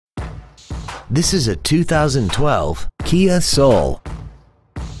This is a 2012 Kia Soul.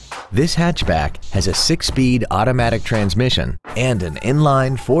 This hatchback has a 6-speed automatic transmission and an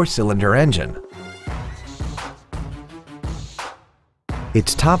inline 4-cylinder engine.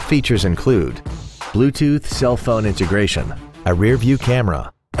 Its top features include Bluetooth cell phone integration, a rear-view camera,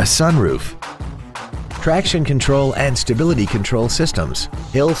 a sunroof, traction control and stability control systems,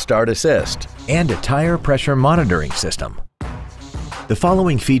 hill start assist, and a tire pressure monitoring system. The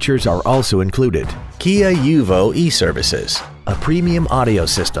following features are also included: Kia Yuvo e-services, a premium audio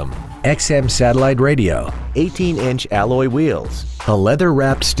system, XM satellite radio, 18-inch alloy wheels, a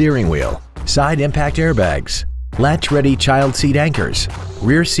leather-wrapped steering wheel, side impact airbags, latch-ready child seat anchors,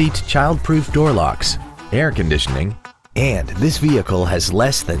 rear seat child-proof door locks, air conditioning, and this vehicle has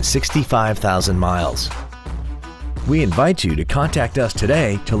less than 65,000 miles. We invite you to contact us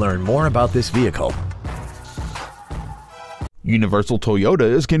today to learn more about this vehicle. Universal Toyota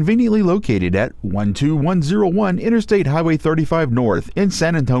is conveniently located at 12101 Interstate Highway 35 North in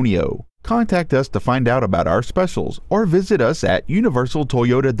San Antonio. Contact us to find out about our specials or visit us at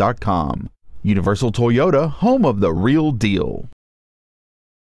universaltoyota.com. Universal Toyota, home of the real deal.